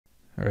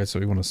All right,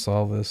 so we want to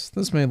solve this.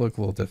 This may look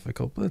a little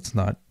difficult, but it's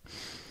not.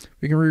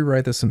 We can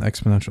rewrite this in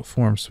exponential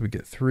form. So we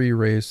get 3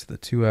 raised to the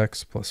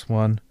 2x plus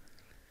 1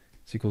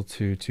 is equal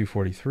to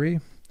 243.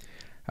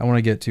 I want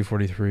to get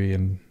 243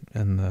 in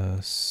the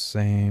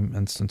same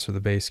instance or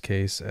the base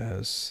case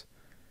as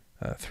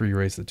 3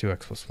 raised to the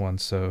 2x plus 1.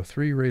 So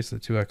 3 raised to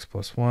the 2x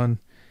plus 1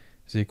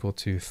 is equal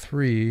to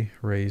 3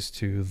 raised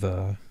to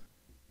the,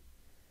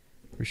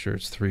 pretty sure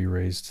it's 3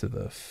 raised to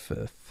the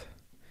 5th.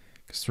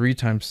 Because 3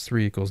 times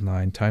 3 equals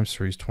 9, times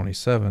 3 is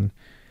 27,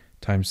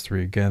 times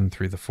 3 again,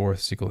 3 to the 4th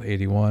is equal to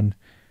 81,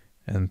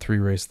 and 3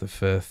 raised to the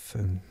 5th,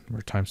 and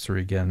or times 3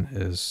 again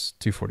is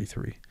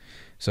 243.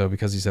 So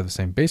because these have the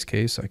same base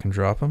case, I can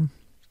drop them.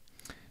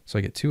 So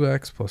I get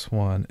 2x plus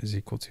 1 is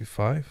equal to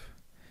 5.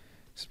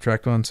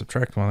 Subtract 1,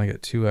 I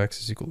get 2x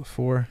is equal to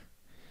 4.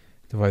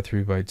 Divide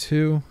 3 by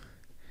 2,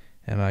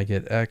 and I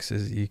get x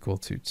is equal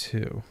to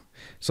 2.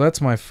 So that's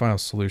my final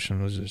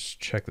solution. Let's just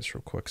check this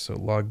real quick. So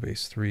log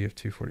base 3 of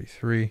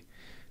 243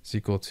 is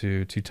equal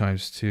to 2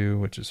 times 2,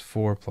 which is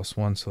 4 plus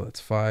 1, so that's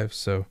 5.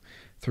 So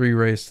 3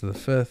 raised to the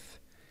 5th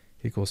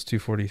equals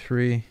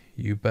 243.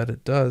 You bet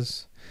it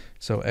does.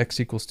 So x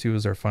equals 2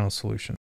 is our final solution.